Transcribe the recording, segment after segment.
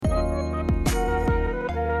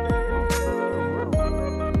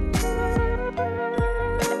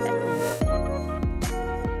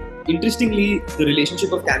Interestingly, the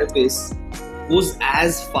relationship of cannabis goes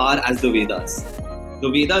as far as the Vedas. The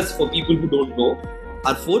Vedas, for people who don't know,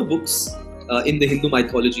 are 4 books in the Hindu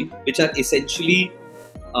mythology, which are essentially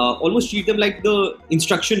almost treat them like the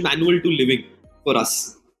instruction manual to living for us.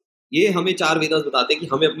 ये हमें 4 वेदास बताते हैं कि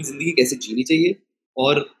हमें अपनी जिंदगी कैसे जीनी चाहिए,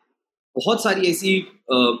 और बहुत सारी ऐसी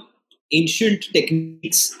ancient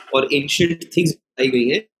techniques और ancient things बताई गई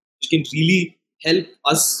हैं which can really help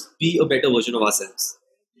us be a better version of ourselves.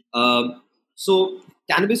 So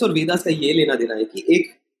cannabis और Vedas का ये लेना देना है कि एक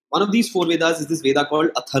one of these 4 Vedas is this Veda called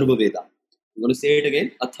Atharva Veda. I'm going to say it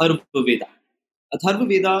again, Atharva Veda. Atharva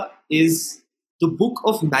Veda is the book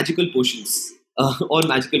of magical potions or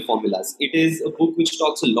magical formulas. It is a book which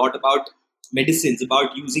talks a lot about medicines,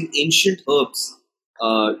 about using ancient herbs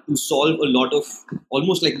to solve a lot of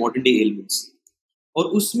almost like modern day ailments. और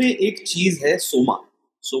उसमें एक चीज है Soma.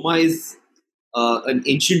 Soma is an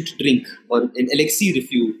ancient drink or an elixir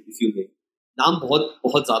if you may. नाम बहुत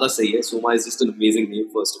बहुत ज़्यादा सही है. Soma is just an amazing name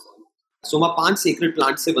first of all. Soma 5 sacred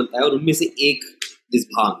plants से बनता है और उनमें से एक is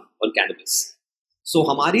भांग और cannabis. So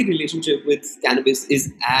हमारी relationship with cannabis is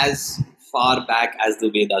as far back as the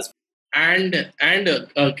Vedas. And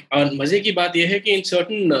मजे की बात यह है कि in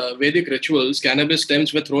certain Vedic rituals, cannabis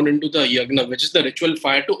stems were thrown into the yagna, which is the ritual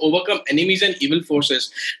fire to overcome enemies and evil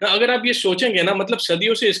forces. Now, अगर आप ये सोचेंगे ना, मतलब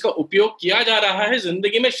सदियों से इसका उपयोग किया जा रहा है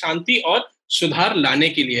जिंदगी में शांति और सुधार लाने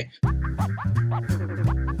के लिए.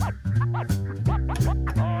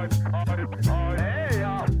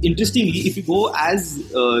 Interestingly, if you go as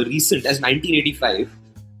recent as 1985,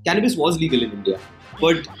 cannabis was legal in India,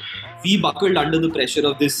 but we buckled under the pressure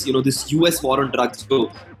of this, this US war on drugs.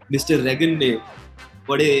 So Mr. Reagan ने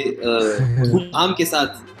बड़े धूमधाम के साथ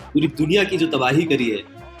पूरी दुनिया की जो तबाही करी है.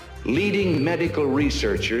 Leading medical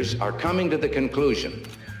researchers are coming to the conclusion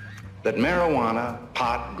that marijuana,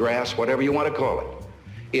 pot, grass, whatever you want to call it,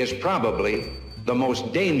 is probably the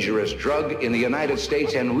most dangerous drug in the United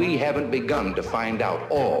States, and we haven't begun to find out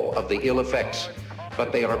all of the ill effects,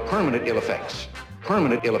 but they are permanent ill effects.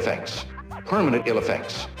 Permanent ill effects. Permanent ill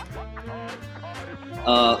effects.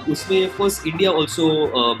 Usme, of course, India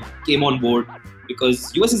also came on board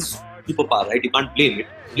because US is superpower, right? You can't blame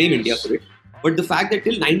India for it. But the fact that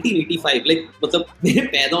till 1985, like, मतलब मेरे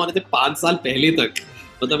पैदा होने से 5 साल पहले तक,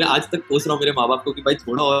 मतलब मैं आज तक कोस रहा हूँ मेरे माँ बाप को कि भाई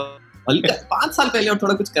थोड़ा और हल्का 5 साल पहले और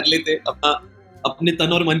थोड़ा कुछ कर लेते अपने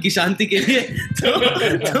तन और मन की शांति के लिए,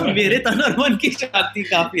 तो मेरे तन और मन की शांति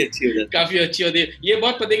काफी अच्छी हो जाती है. ये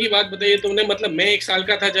बहुत पते की बात बताइए तुमने. मतलब मैं 1 साल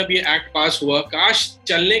का था जब ये एक्ट पास हुआ. काश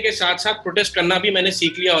चलने के साथ साथ प्रोटेस्ट करना भी मैंने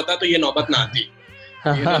सीख लिया होता तो ये नौबत ना आती.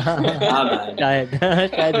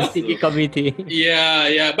 शायद इसी की कमी थी.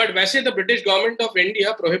 बट वैसे the British government of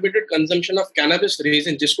India prohibited consumption of cannabis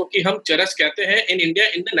resin, जिसको कि हम चरस कहते हैं, in India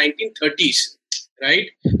in the 1930s. Right.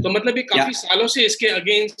 तो मतलब ये काफी सालों से इसके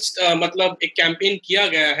अगेंस्ट मतलब एक कैंपेन किया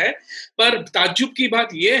गया है. पर ताज्जुब की बात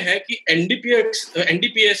ये है कि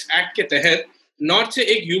एनडीपीएस एक्ट के तहत नॉर्थ से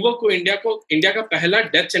एक युवक को इंडिया का पहला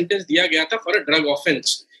डेथ सेंटेंस दिया गया था for a drug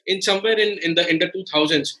offence in somewhere in the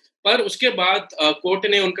 2000s. पर उसके बाद कोर्ट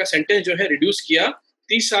ने उनका सेंटेंस जो है रिड्यूस किया.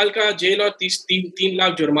 30 साल का जेल और 3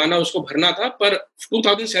 लाख जुर्माना उसको भरना था. पर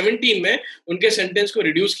 2017 में उनके सेंटेंस को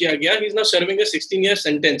रिड्यूस किया गया. He is now serving a 16-year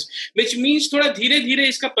sentence, which means थोड़ा धीरे धीरे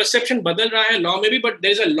इसका परसेप्शन बदल रहा है लॉ में भी. But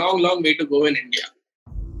there is a long way to go in India.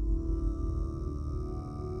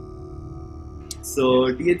 So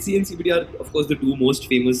THC and CBD are of course the 2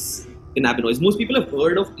 most famous cannabinoids. Most people have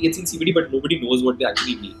heard of THC and CBD, but nobody knows what they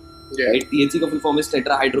actually mean. Yeah. Right? THC का full form is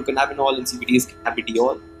tetrahydrocannabinol and CBD is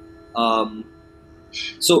cannabidiol.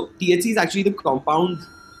 So THC is actually the compound,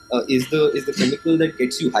 is the chemical that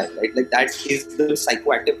gets you high, right? Like that is the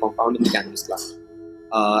psychoactive compound in the cannabis class.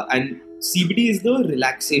 And CBD is the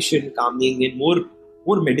relaxation, calming and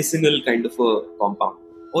more medicinal kind of a compound.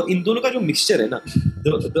 और इन दोनों का जो mixture है ना,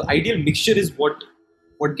 the ideal mixture is what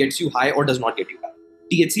gets you high or does not get you high.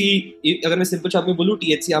 THC, अगर मैं simple शब्द में बोलूँ,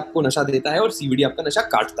 THC आपको नशा देता है और CBD आपका नशा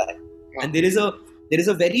काटता है. And there is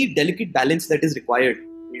a very delicate balance that is required.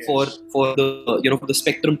 Yes. for the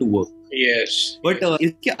spectrum to work. Yes. But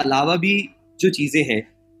इसके अलावा भी जो चीजें हैं,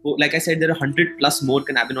 वो like I said, there are 100+ more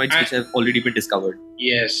cannabinoids which have already been discovered.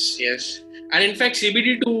 Yes. And in fact,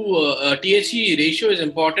 CBD to THC ratio is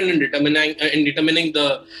important in determining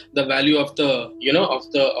the value of the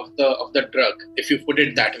of the drug, if you put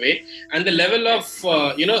it that way. And the level of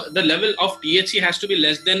the level of THC has to be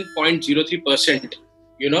less than 0.03%.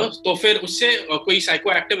 तो फिर उससे कोई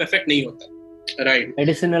psychoactive effect नहीं होता. Right.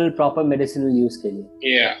 Proper medicinal use के लिए.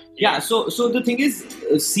 Yeah. So the thing is,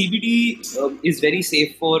 CBD is very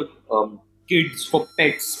safe for kids, for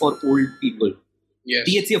pets, for old people. Yes.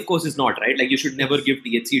 THC of course is not, right? Like you should never give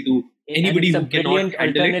THC to anybody who cannot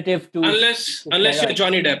handle it. To unless you're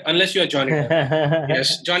Johnny Depp. Unless you're Johnny Depp.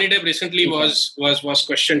 Yes, Johnny Depp recently was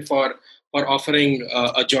questioned for offering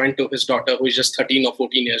a joint to his daughter, who is just 13 or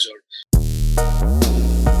 14 years old.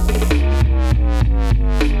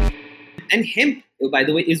 And hemp, by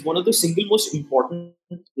the way, is one of the single most important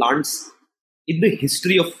plants in the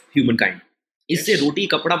history of humankind. इससे रोटी,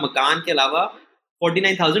 कपड़ा, मकान के अलावा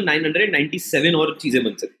 49,997 और चीजें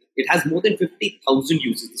बन सकती हैं. It has more than 50,000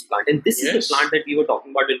 uses, this plant. And this is the plant that we were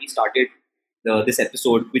talking about when we started this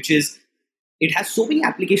episode, which is, it has so many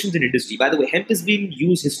applications in industry. By the way, hemp has been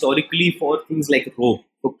used historically for things like rope,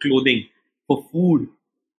 for clothing, for food,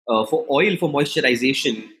 for oil, for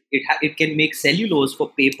moisturization. It can make cellulose for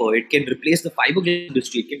paper. It can replace the fiberglass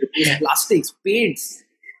industry. It can replace plastics, paints,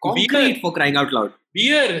 concrete, for crying out loud.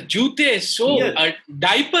 Beer, jute, soap,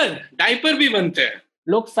 diaper भी बनते हैं.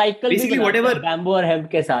 लोग cycle basically whatever bamboo और hemp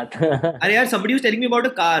के साथ. अरे यार, somebody was telling me about a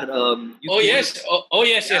car. Yes.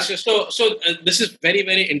 So this is very,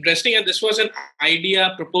 very interesting, and this was an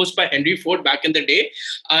idea proposed by Henry Ford back in the day.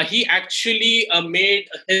 He actually made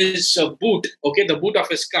his boot, the boot of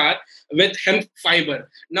his car, with hemp fiber.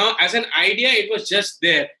 Now, as an idea, it was just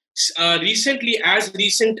there. Recent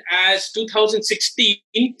as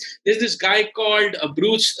 2016, there's this guy called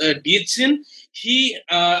Bruce Dietzen. He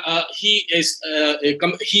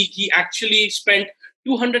actually spent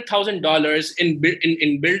 $200,000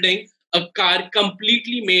 in building a car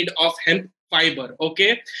completely made of hemp fiber.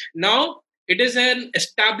 Okay, now it is an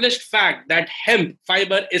established fact that hemp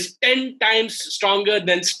fiber is 10 times stronger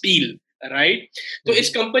than steel. Right? तो इस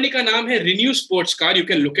company का नाम है Renew Sports Car. You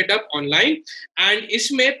can look it up online. And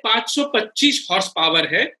इसमें 525 horse power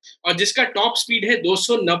है और जिसका top speed है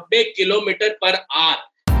 290 kilometre per our.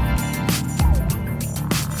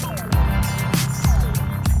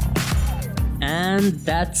 And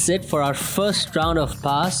that's it for our first round of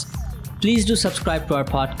Pass. Please do subscribe to our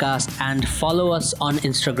podcast and follow us on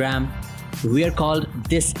Instagram. We are called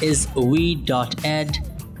thisiswe.ed.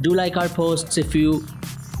 Do like our posts if you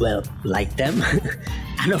like them.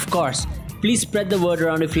 And of course, please spread the word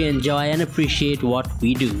around if you enjoy and appreciate what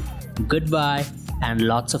we do. Goodbye and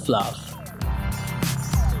lots of love.